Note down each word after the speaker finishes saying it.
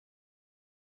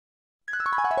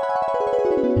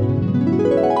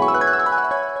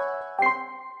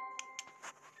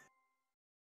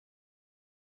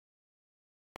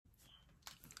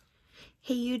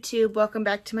Hey YouTube, welcome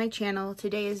back to my channel.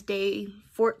 Today is day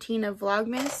 14 of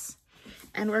Vlogmas,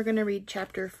 and we're going to read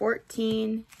chapter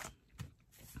 14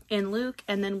 in Luke,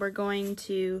 and then we're going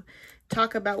to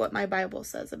talk about what my Bible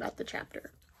says about the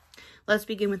chapter. Let's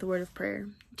begin with a word of prayer.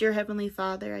 Dear Heavenly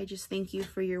Father, I just thank you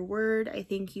for your word. I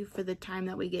thank you for the time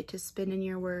that we get to spend in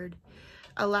your word.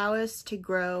 Allow us to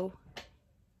grow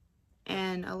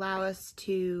and allow us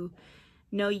to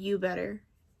know you better.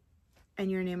 In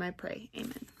your name I pray.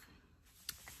 Amen.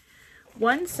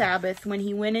 One Sabbath, when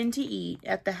he went in to eat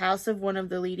at the house of one of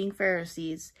the leading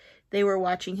Pharisees, they were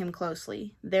watching him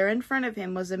closely. There in front of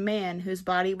him was a man whose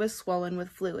body was swollen with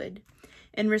fluid.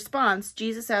 In response,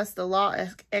 Jesus asked the law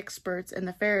experts and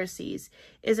the Pharisees,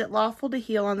 "Is it lawful to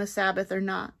heal on the Sabbath or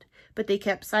not?" But they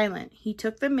kept silent. He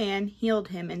took the man, healed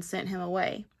him, and sent him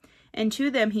away. And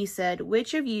to them he said,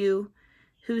 "Which of you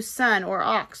whose son or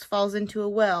ox falls into a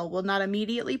well will not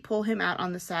immediately pull him out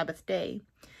on the Sabbath day?"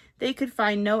 They could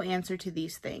find no answer to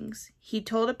these things. He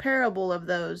told a parable of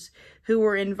those who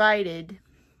were invited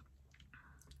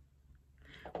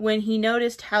when he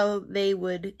noticed how they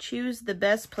would choose the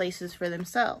best places for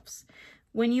themselves.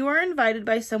 When you are invited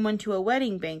by someone to a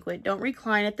wedding banquet, don't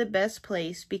recline at the best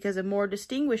place because a more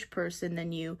distinguished person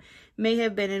than you may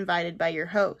have been invited by your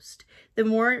host. The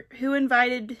one who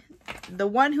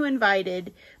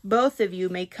invited both of you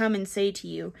may come and say to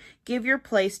you, "Give your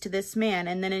place to this man,"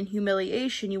 and then in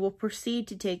humiliation you will proceed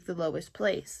to take the lowest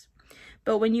place.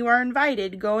 But when you are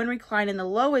invited, go and recline in the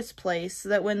lowest place, so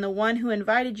that when the one who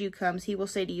invited you comes, he will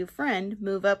say to you, "Friend,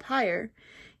 move up higher."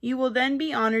 You will then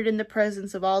be honored in the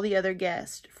presence of all the other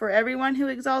guests. For everyone who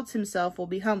exalts himself will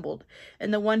be humbled,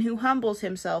 and the one who humbles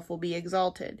himself will be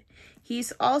exalted. He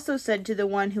also said to the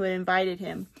one who had invited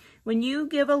him, "When you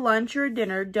give a lunch or a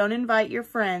dinner, don't invite your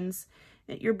friends,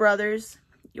 your brothers,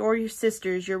 or your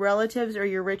sisters, your relatives, or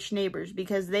your rich neighbors,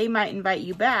 because they might invite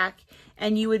you back,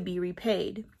 and you would be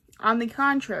repaid. On the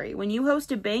contrary, when you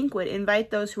host a banquet,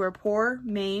 invite those who are poor,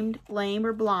 maimed, lame,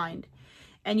 or blind,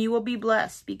 and you will be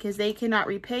blessed, because they cannot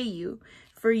repay you,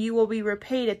 for you will be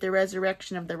repaid at the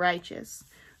resurrection of the righteous."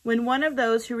 When one of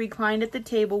those who reclined at the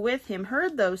table with him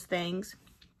heard those things,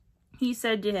 he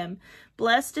said to him,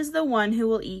 "Blessed is the one who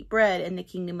will eat bread in the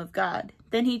kingdom of God."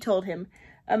 Then he told him,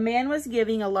 "A man was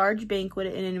giving a large banquet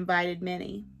and invited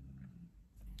many.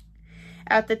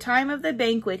 At the time of the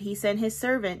banquet, he sent his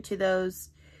servant to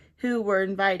those who were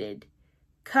invited.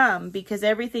 'Come, because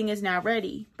everything is now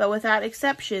ready.' But without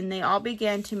exception, they all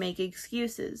began to make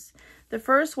excuses. The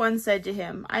first one said to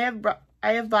him, I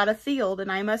have bought a field,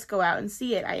 and I must go out and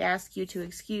see it. I ask you to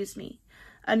excuse me."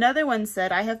 Another one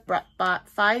said, "I have bought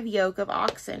 5 yoke of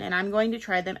oxen, and I'm going to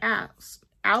try them out.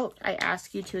 I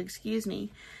ask you to excuse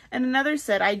me." And another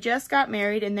said, "I just got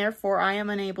married, and therefore I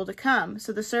am unable to come."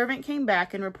 So the servant came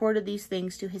back and reported these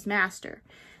things to his master.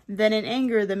 Then in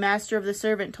anger, the master of the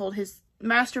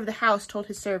house told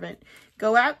his servant,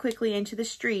 "Go out quickly into the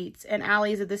streets and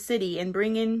alleys of the city and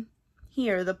bring in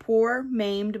here the poor,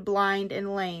 maimed, blind,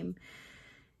 and lame."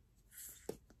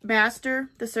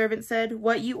 "Master," the servant said,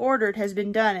 "what you ordered has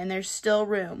been done, and there's still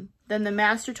room." Then the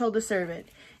master told the servant,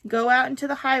 "Go out into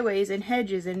the highways and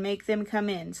hedges and make them come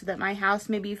in, so that my house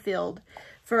may be filled.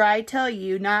 For I tell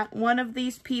you, not one of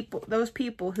those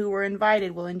people who were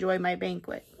invited will enjoy my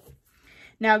banquet."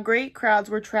 Now great crowds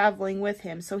were traveling with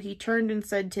him, so he turned and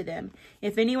said to them,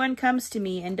 "If anyone comes to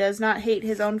me and does not hate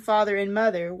his own father and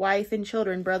mother, wife and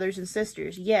children, brothers and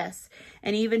sisters, yes,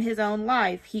 and even his own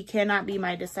life, he cannot be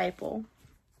my disciple.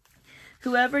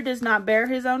 Whoever does not bear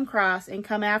his own cross and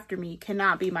come after me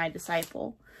cannot be my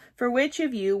disciple. For which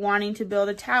of you, wanting to build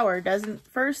a tower, doesn't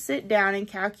first sit down and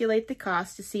calculate the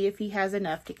cost to see if he has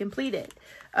enough to complete it?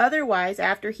 Otherwise,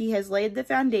 after he has laid the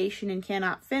foundation and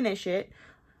cannot finish it,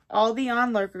 all the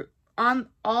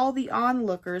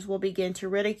onlookers will begin to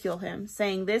ridicule him,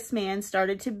 saying, 'This man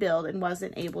started to build and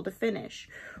wasn't able to finish.'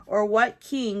 Or what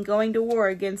king going to war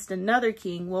against another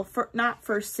king will not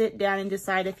first sit down and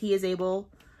decide if he is able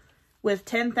with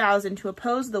 10,000 to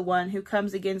oppose the one who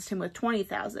comes against him with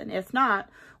 20,000? If not,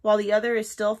 while the other is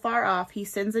still far off, he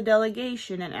sends a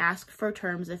delegation and asks for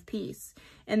terms of peace.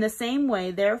 In the same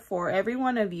way, therefore, every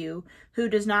one of you who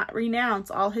does not renounce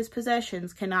all his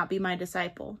possessions cannot be my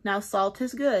disciple. Now salt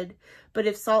is good, but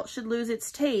if salt should lose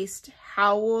its taste,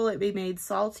 how will it be made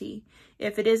salty?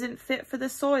 If it isn't fit for the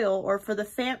soil or for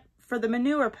the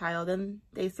manure pile, then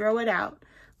they throw it out.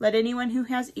 Let anyone who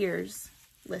has ears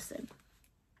listen."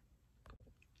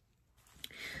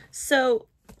 So,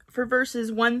 for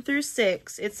verses 1 through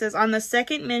 6, it says, on the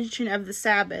second mention of the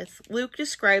Sabbath, Luke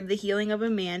described the healing of a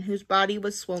man whose body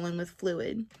was swollen with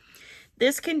fluid.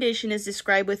 This condition is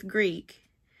described with Greek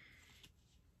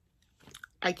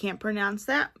I can't pronounce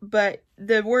that, but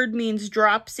the word means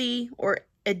dropsy or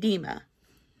edema.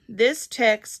 This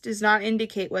text does not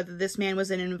indicate whether this man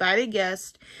was an invited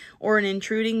guest or an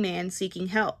intruding man seeking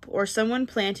help, or someone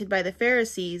planted by the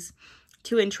Pharisees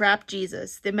to entrap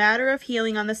Jesus. The matter of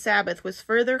healing on the Sabbath was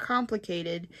further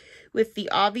complicated with the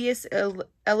obvious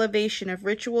elevation of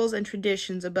rituals and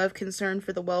traditions above concern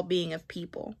for the well-being of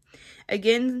people.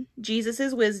 Again,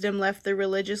 Jesus' wisdom left the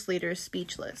religious leaders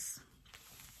speechless.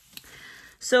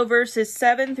 So verses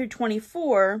 7 through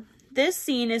 24, this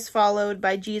scene is followed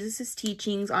by Jesus'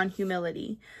 teachings on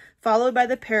humility, followed by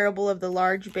the parable of the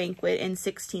large banquet in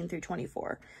 16 through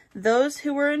 24. Those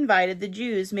who were invited, the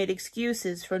Jews, made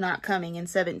excuses for not coming in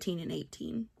 17 and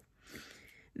 18.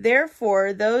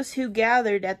 Therefore, those who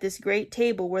gathered at this great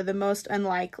table were the most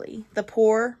unlikely, the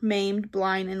poor, maimed,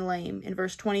 blind, and lame, in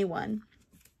verse 21.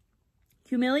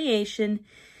 Humiliation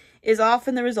is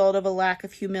often the result of a lack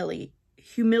of humility,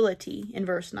 in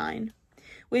verse 9,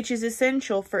 which is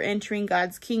essential for entering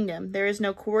God's kingdom. There is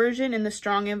no coercion in the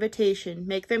strong invitation,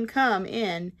 make them come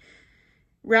in.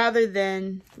 Rather,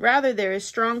 there is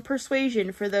strong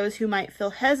persuasion for those who might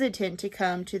feel hesitant to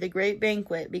come to the great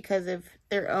banquet because of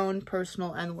their own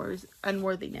personal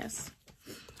unworthiness.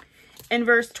 In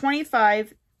verse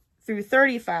 25 through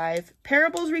 35,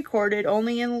 parables recorded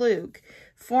only in Luke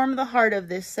form the heart of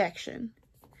this section.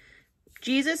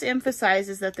 Jesus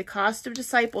emphasizes that the cost of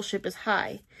discipleship is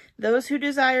high. Those who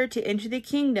desire to enter the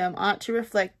kingdom ought to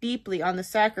reflect deeply on the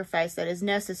sacrifice that is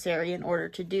necessary in order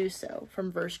to do so,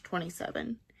 from verse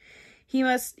 27.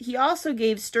 He also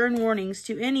gave stern warnings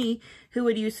to any who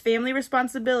would use family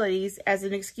responsibilities as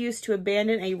an excuse to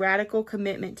abandon a radical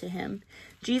commitment to him.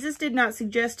 Jesus did not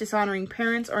suggest dishonoring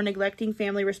parents or neglecting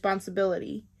family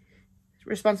responsibilities.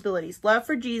 Love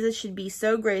for Jesus should be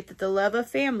so great that the love of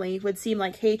family would seem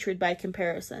like hatred by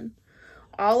comparison.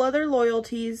 All other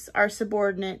loyalties are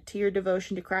subordinate to your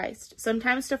devotion to Christ.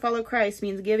 Sometimes to follow Christ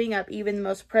means giving up even the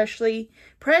most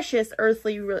precious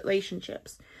earthly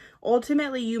relationships.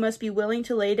 Ultimately, you must be willing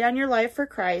to lay down your life for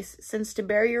Christ, since to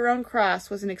bear your own cross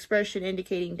was an expression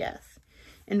indicating death,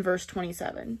 in verse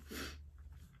 27.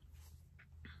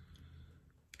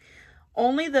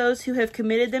 Only those who have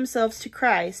committed themselves to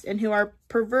Christ and who are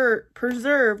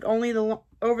preserved only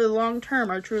over the long term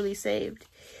are truly saved.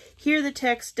 Here the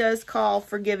text does call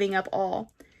for giving up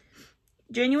all.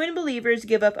 Genuine believers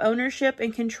give up ownership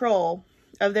and control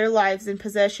of their lives and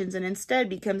possessions and instead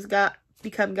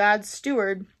become God's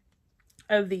steward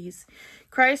of these.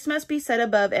 Christ must be set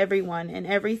above everyone and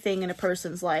everything in a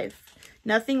person's life.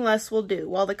 Nothing less will do.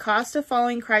 While the cost of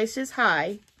following Christ is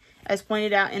high, as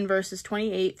pointed out in verses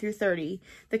 28 through 30,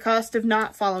 the cost of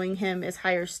not following him is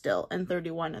higher still in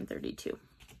 31 and 32.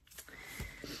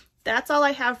 That's all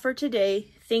I have for today.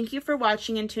 Thank you for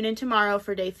watching and tune in tomorrow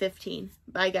for day 15.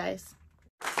 Bye, guys.